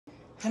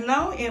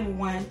Hello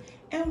everyone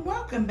and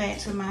welcome back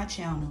to my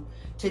channel.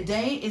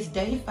 Today is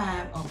day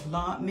 5 of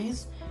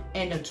Vlogmas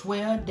and the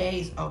 12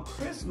 days of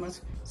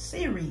Christmas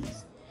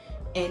series.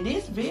 In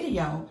this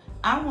video,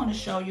 I want to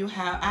show you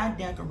how I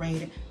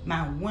decorated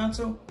my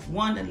winter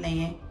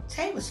Wonderland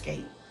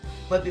tablescape.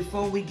 But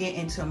before we get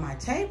into my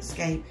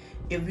tablescape,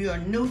 if you are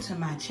new to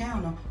my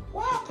channel,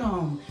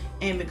 welcome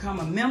and become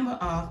a member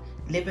of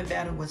Living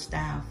Better with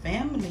Style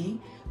family,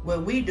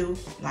 where we do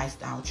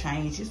lifestyle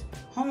changes,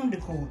 home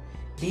decor,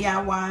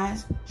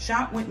 DIYs,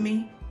 shop with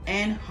me,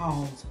 and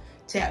hauls.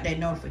 Tap that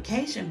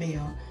notification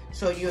bell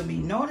so you'll be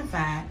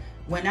notified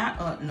when I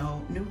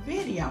upload new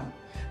video.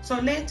 So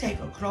let's take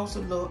a closer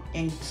look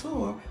and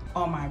tour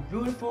on my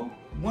beautiful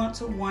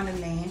winter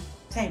Wonderland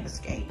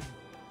tablescape.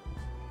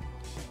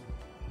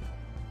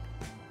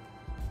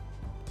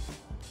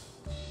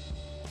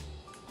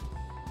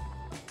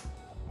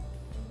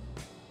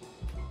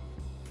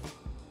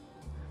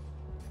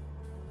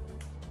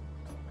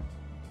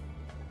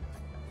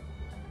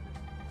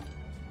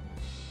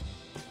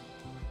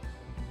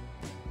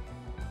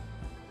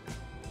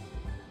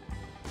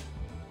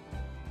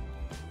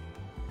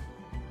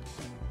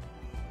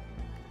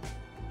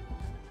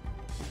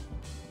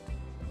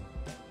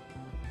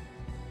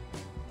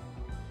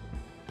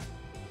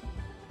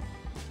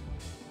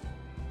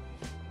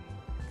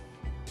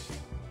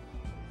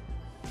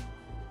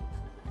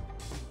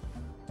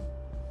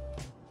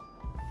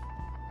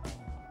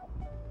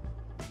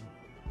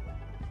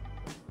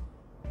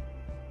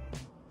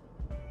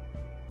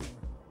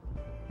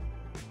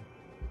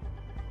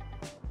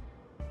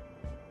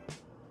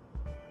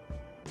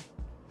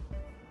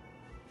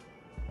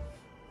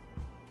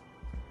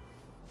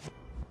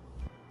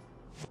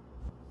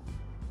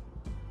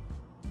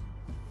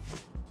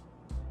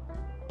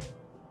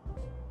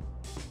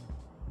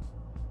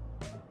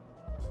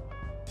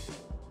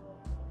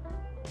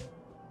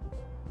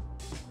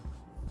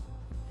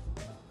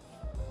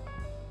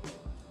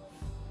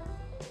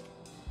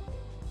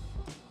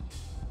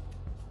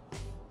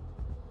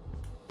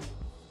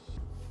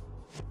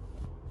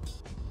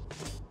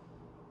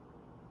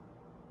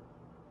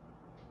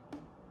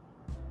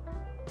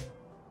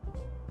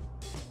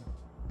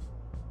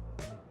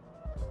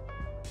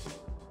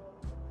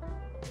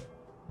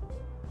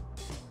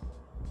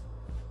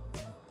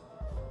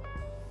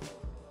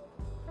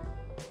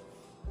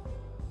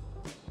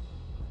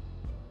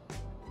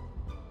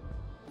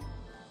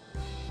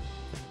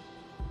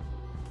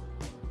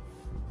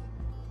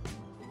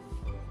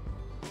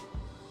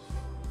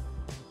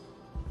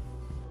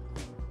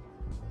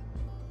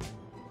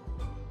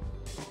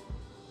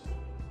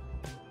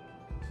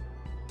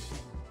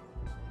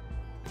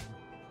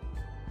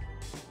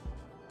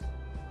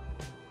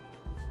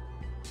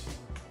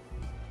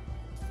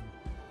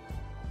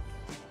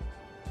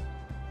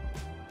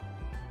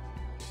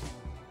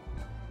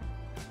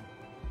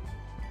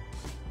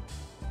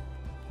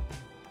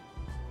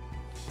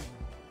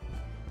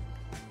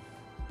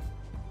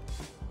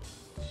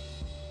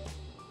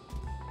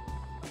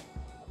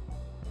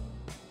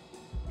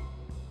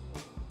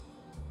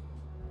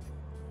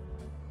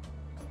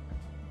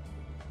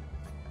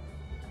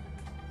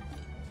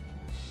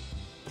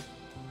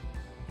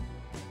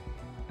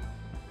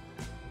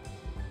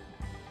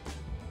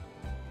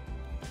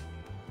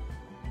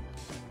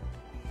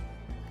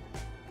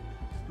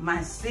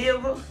 My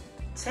silver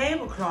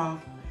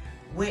tablecloth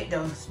with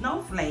the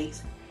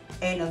snowflakes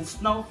and the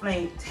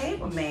snowflake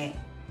table mat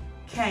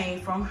came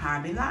from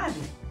Hobby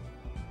Lobby.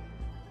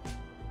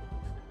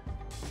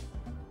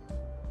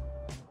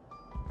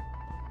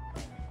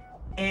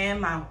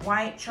 And my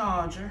white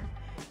charger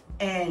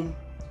and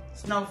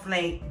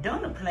snowflake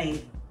dinner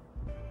plate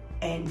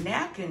and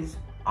napkins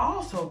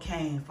also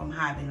came from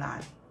Hobby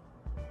Lobby.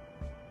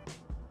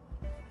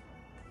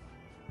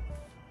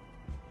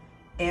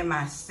 And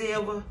my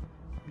silver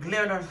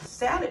glitter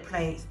salad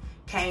plates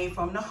came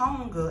from the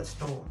HomeGoods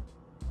store.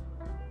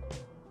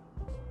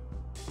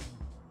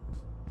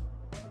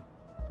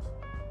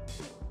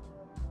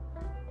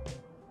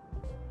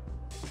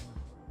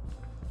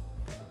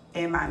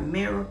 And my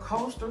mirror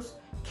coasters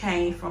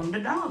came from the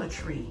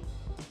DollarTree.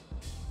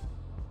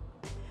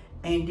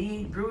 And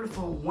these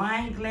beautiful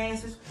wine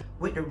glasses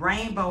with the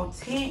rainbow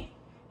tint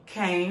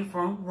came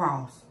from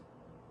Ross.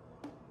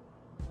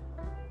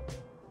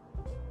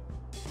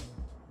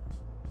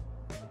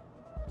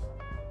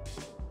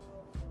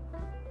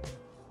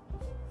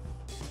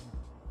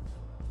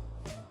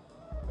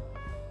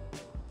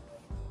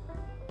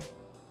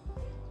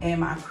 And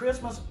my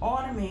Christmas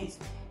ornaments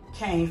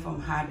came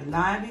from Hobby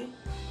Lobby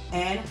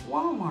and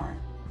Walmart.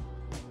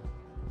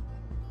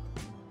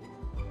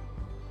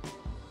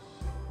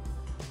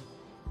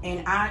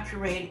 And I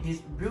created this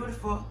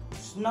beautiful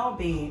snow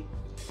bed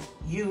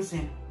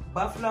using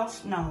buffalo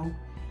snow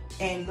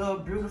and little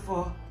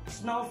beautiful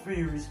snow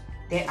furies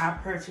that I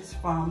purchased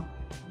from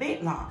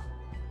Big Lots.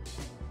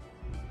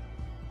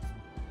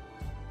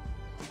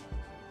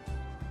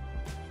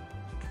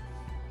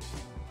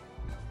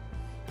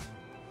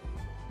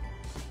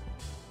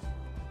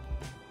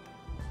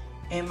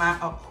 And my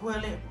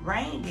acrylic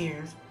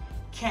reindeers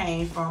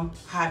came from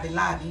Hobby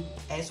Lobby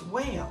as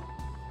well.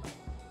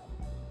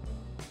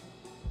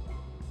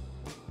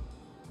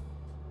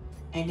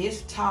 And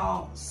this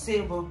tall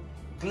silver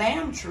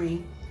glam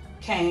tree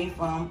came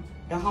from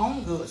the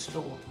HomeGoods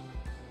store.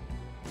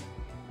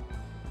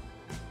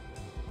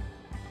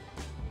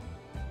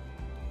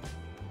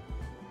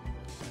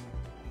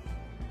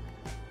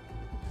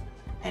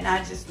 And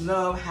I just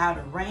love how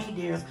the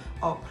reindeers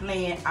are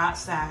playing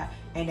outside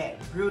in that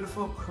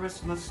beautiful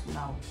Christmas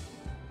snow.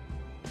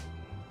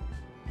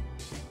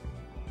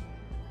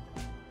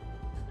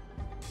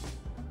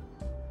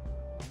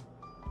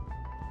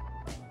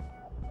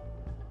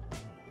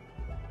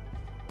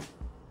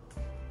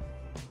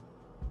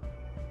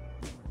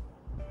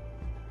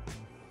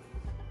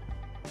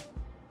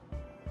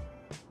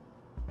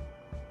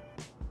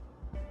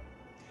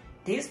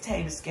 This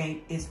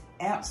tablescape is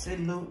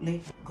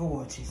absolutely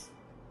gorgeous.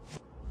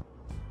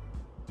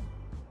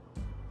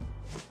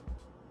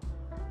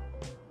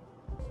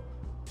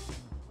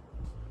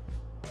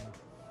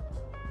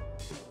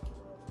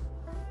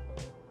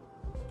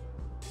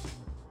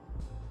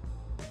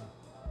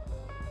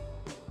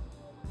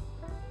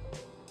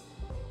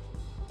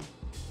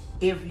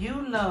 If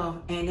you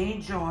love and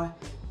enjoy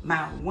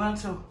my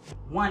Winter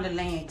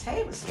Wonderland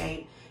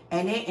tablescape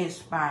and it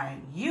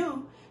inspired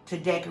you to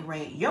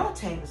decorate your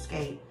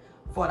tablescape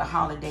for the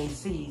holiday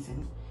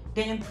season,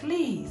 then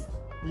please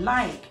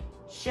like,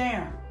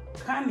 share,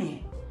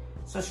 comment,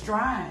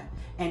 subscribe,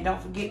 and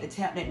don't forget to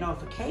tap that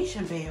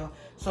notification bell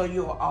so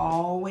you'll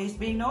always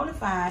be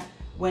notified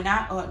when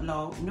I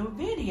upload new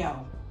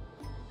video.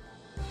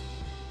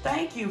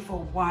 Thank you for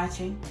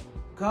watching.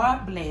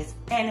 God bless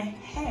and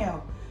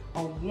have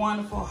a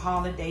wonderful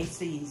holiday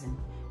season.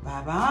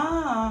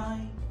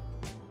 Bye-bye.